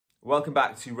Welcome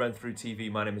back to RunThrough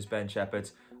TV. My name is Ben Sheppard.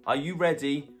 Are you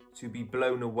ready to be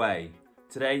blown away?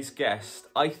 Today's guest,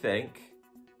 I think,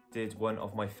 did one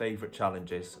of my favourite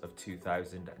challenges of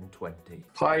 2020.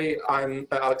 Hi, I'm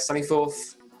Alex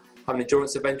Staniforth. I'm an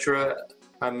endurance adventurer.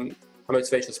 I'm a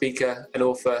motivational speaker, an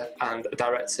author, and a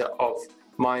director of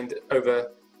Mind Over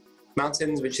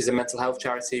Mountains, which is a mental health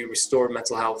charity restoring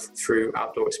mental health through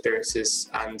outdoor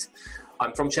experiences. And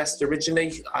I'm from Chester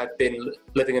originally. I've been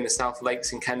living in the South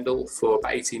Lakes in Kendal for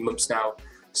about 18 months now,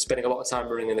 spending a lot of time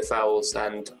running in the fells,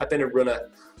 and I've been a runner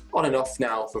on and off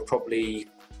now for probably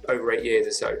over 8 years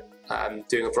or so,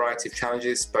 doing a variety of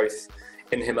challenges, both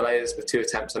in the Himalayas with 2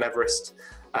 attempts on Everest,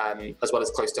 as well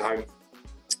as close to home.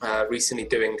 Recently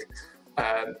doing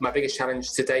my biggest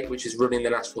challenge to date, which is running the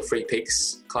National Three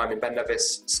Peaks, climbing Ben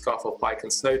Nevis, Staniforth Pike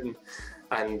and Snowdon,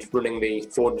 and running the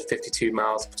 452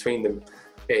 miles between them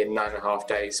in 9.5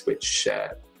 days, which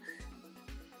that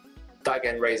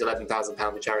again raised £11,000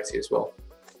 for charity as well.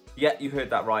 Yeah, you heard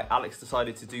that right. Alex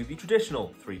decided to do the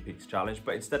traditional Three Peaks challenge,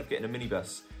 but instead of getting a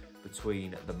minibus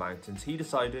between the mountains, he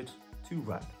decided to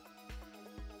run.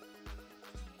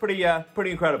 Pretty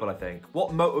incredible, I think.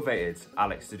 What motivated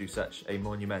Alex to do such a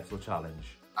monumental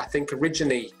challenge? I think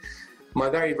originally, my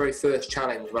very, very first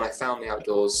challenge when I found the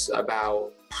outdoors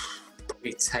about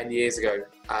probably 10 years ago,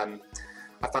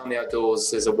 I found the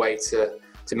outdoors as a way to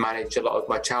manage a lot of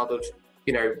my childhood,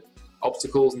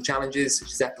 obstacles and challenges,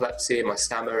 such as epilepsy and my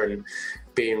stammer and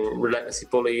being relentlessly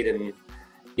bullied and,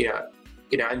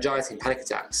 anxiety and panic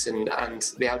attacks. And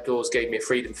the outdoors gave me a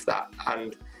freedom for that.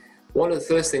 And one of the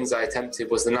first things I attempted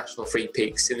was the National Three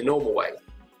Peaks in the normal way.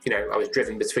 I was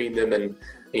driven between them, and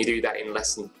you do that in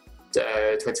less than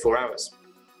 24 hours.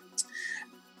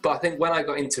 But I think when I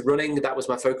got into running, that was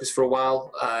my focus for a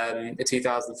while. In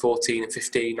 2014 and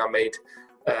 15, I made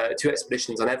 2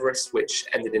 expeditions on Everest, which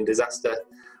ended in disaster.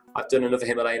 I've done another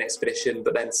Himalayan expedition,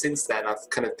 but then since then, I've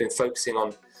kind of been focusing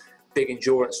on big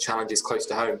endurance challenges close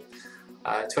to home.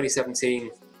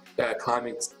 2017,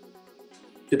 climbing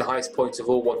to the highest point of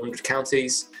all 100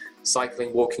 counties,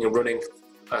 cycling, walking and running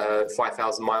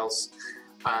 5,000 miles.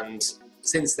 And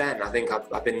since then, I think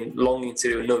I've been longing to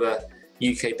do another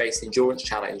UK-based endurance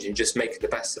challenge and just make the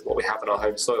best of what we have on our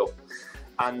home soil.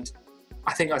 And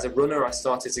I think as a runner, I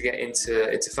started to get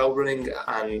into fell running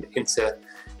and into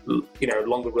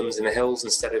longer runs in the hills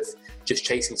instead of just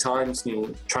chasing times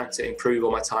and trying to improve all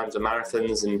my times on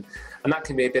marathons, and that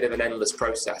can be a bit of an endless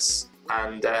process.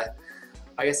 And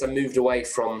I guess I moved away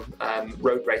from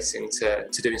road racing to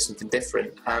doing something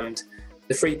different, and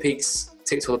the Three Peaks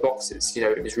ticked all the boxes.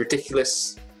 It was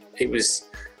ridiculous, it was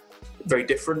very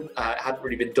different, it hadn't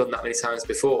really been done that many times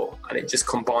before, and it just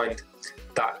combined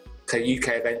that kind of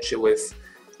UK adventure with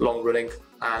long running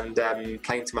and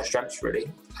playing to my strengths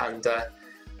really. And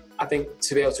I think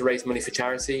to be able to raise money for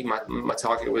charity, my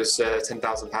target was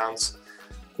 £10,000,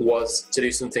 was to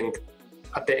do something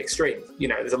a bit extreme.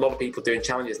 There's a lot of people doing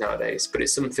challenges nowadays, but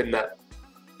it's something that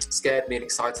scared me and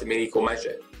excited me in equal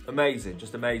measure. Amazing,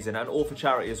 just amazing. And all for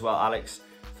charity as well. Alex,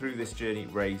 through this journey,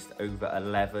 raised over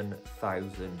 £11,000.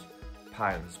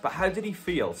 But how did he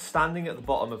feel standing at the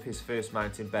bottom of his first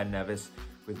mountain, Ben Nevis,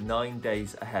 with 9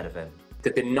 days ahead of him?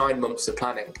 There'd been 9 months of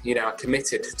planning. I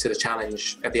committed to the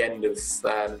challenge at the end of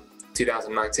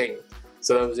 2019.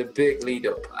 So there was a big lead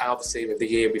up. Obviously, with the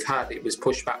year we've had, it was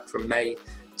pushed back from May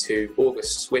to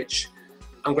August, which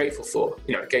I'm grateful for.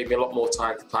 It gave me a lot more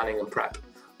time for planning and prep,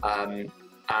 and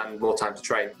more time to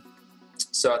train.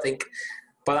 So I think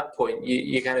by that point,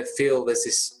 you kind of feel there's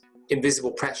this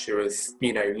invisible pressure of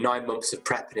 9 months of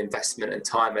prep and investment and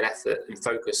time and effort and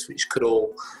focus, which could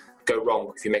all go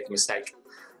wrong if you make a mistake.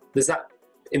 There's that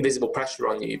invisible pressure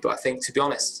on you, but I think, to be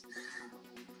honest,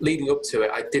 leading up to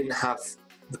it, I didn't have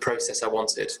the process I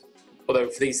wanted, although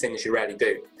for these things you rarely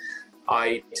do.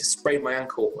 I just sprained my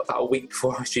ankle about a week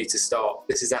before I was due to start.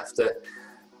 This is after,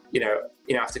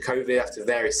 after COVID, after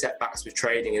various setbacks with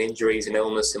training and injuries and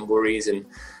illness and worries and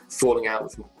falling out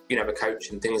with, a coach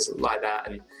and things like that.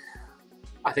 And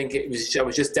I think I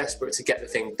was just desperate to get the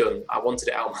thing done. I wanted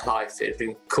it out of my life. It had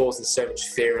been causing so much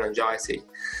fear and anxiety.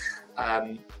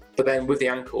 But then with the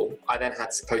ankle, I then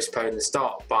had to postpone the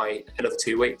start by another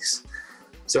 2 weeks.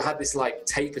 So I had this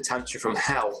taper tantrum from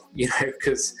hell,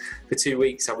 because for 2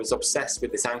 weeks I was obsessed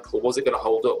with this ankle. Was it going to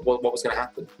hold up? What was going to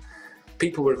happen?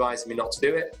 People were advising me not to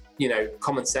do it.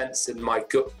 Common sense and my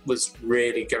gut was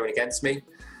really going against me.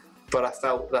 But I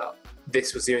felt that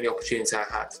this was the only opportunity I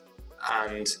had.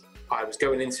 And I was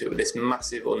going into it with this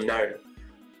massive unknown.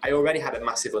 I already had a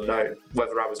massive unknown,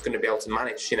 whether I was going to be able to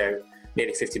manage,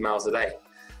 nearly 50 miles a day.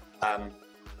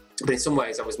 But in some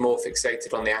ways, I was more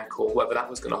fixated on the ankle, whether that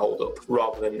was going to hold up,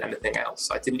 rather than anything else.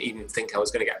 I didn't even think I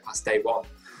was going to get past day one.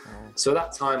 So at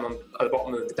that time, at the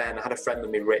bottom of the Ben, I had a friend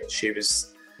with me, Rich, who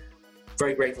was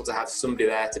very grateful to have somebody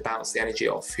there to bounce the energy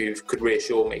off, who could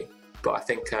reassure me. But I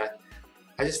think I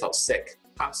just felt sick,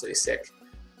 absolutely sick.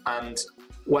 And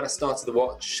when I started the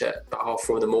watch at about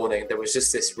 4:30 in the morning, there was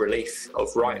just this relief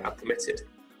of, right, I've committed.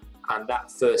 And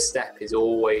that first step is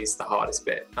always the hardest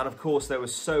bit. And of course, there were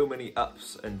so many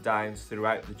ups and downs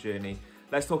throughout the journey.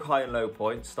 Let's talk high and low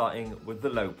points, starting with the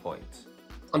low point.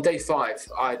 On day 5,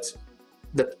 I'd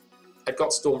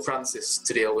got Storm Francis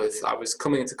to deal with. I was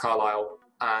coming into Carlisle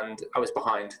and I was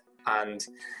behind, and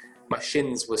my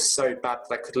shins were so bad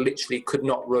that I could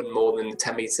not run more than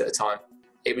 10 metres at a time.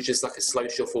 It was just like a slow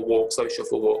shuffle walk.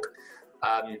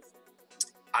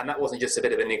 And that wasn't just a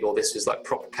bit of a niggle, this was like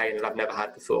proper pain that I've never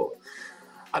had before.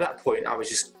 At that point, I was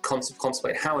just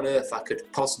contemplating how on earth I could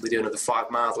possibly do another 5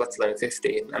 miles, let alone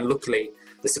 50. And luckily,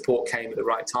 the support came at the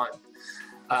right time.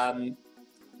 And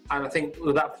I think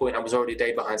at that point, I was already a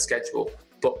day behind schedule.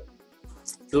 But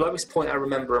the lowest point I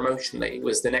remember emotionally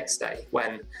was the next day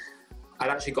when I'd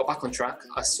actually got back on track.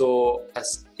 I saw a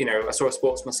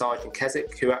sports massage in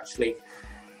Keswick who actually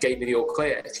gave me the all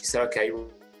clear. She said, okay,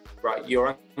 right,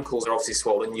 your ankles are obviously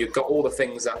swollen. You've got all the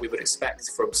things that we would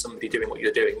expect from somebody doing what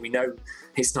you're doing. We know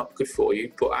it's not good for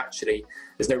you, but actually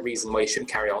there's no reason why you shouldn't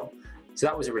carry on. So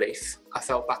that was a relief. I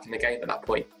felt back in the game at that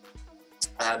point.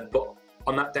 But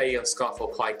on that day on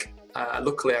Scarfell Pike,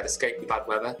 luckily I'd escaped the bad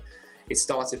weather. It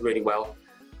started really well,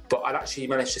 but I'd actually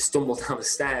managed to stumble down the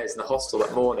stairs in the hostel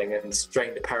that morning and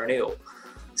strained a peroneal.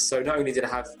 So not only did I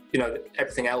have,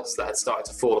 everything else that had started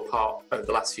to fall apart over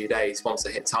the last few days once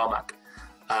I hit tarmac,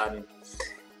 I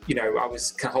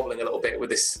was kind of hobbling a little bit with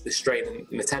this strain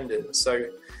in the tendon. So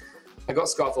I got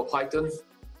Scarfell Pike done,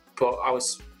 but I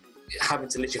was having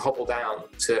to literally hobble down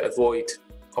to avoid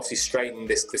obviously straining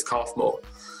this calf more.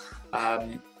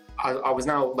 I was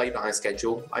now late behind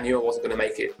schedule. I knew I wasn't going to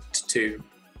make it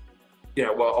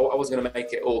I wasn't going to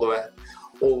make it all the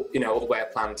way I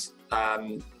planned.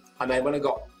 And then when I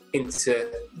got into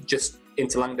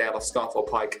Langdale off Scarfell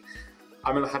Pike, I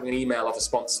remember having an email off a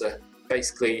sponsor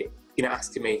basically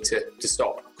asking me to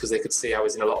stop because they could see I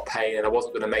was in a lot of pain and I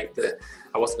wasn't going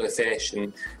to finish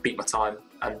and beat my time.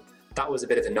 And that was a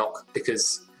bit of a knock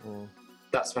because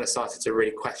that's when I started to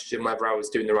really question whether I was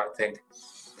doing the right thing.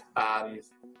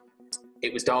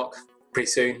 It was dark pretty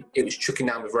soon. It was chucking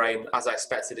down with rain as I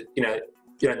expected. In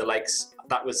the lakes.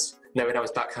 That was knowing I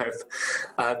was back home.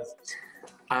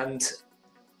 And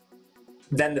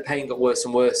then the pain got worse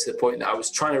and worse to the point that I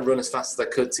was trying to run as fast as I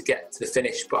could to get to the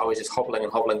finish, but I was just hobbling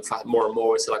more and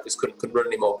more until I just couldn't run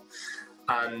anymore.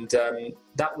 And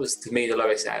that was, to me, the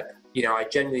lowest ebb. I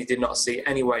genuinely did not see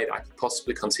any way that I could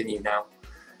possibly continue now.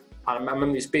 And I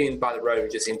remember just being by the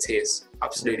road, just in tears,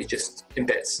 absolutely just in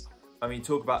bits. I mean,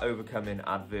 talk about overcoming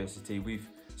adversity. We've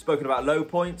spoken about low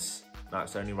points. Now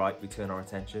it's only right we turn our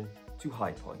attention to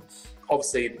high points.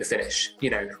 Obviously, the finish,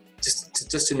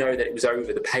 just to know that it was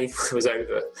over, the pain was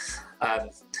over,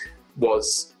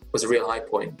 was a real high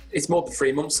point. It's more than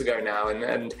 3 months ago now,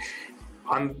 and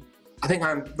I think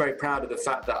I'm very proud of the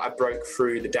fact that I broke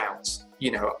through the doubts.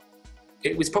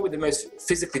 It was probably the most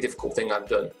physically difficult thing I've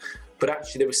done, but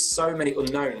actually there were so many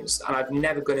unknowns, and I've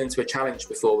never gone into a challenge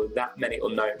before with that many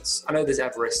unknowns. I know there's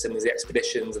Everest and there's the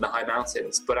expeditions and the high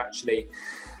mountains, but actually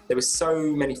there were so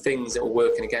many things that were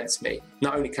working against me.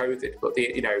 Not only COVID, but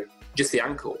just the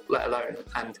ankle, let alone.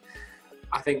 And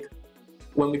I think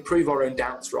when we prove our own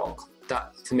doubts wrong,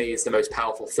 that for me is the most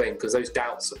powerful thing, because those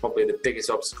doubts are probably the biggest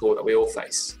obstacle that we all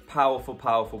face. Powerful,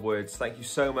 powerful words. Thank you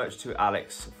so much to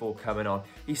Alex for coming on.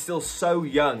 He's still so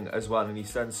young as well, and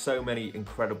he's done so many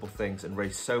incredible things and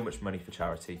raised so much money for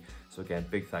charity. So again,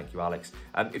 big thank you, Alex.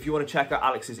 If you want to check out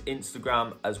Alex's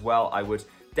Instagram as well, I would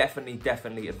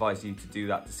definitely advise you to do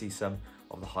that to see some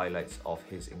of the highlights of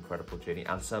his incredible journey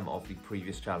and some of the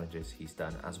previous challenges he's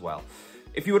done as well.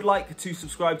 If you would like to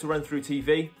subscribe to RunThrough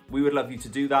TV, we would love you to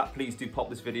do that. Please do pop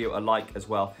this video a like as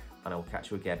well, and I will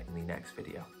catch you again in the next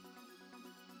video.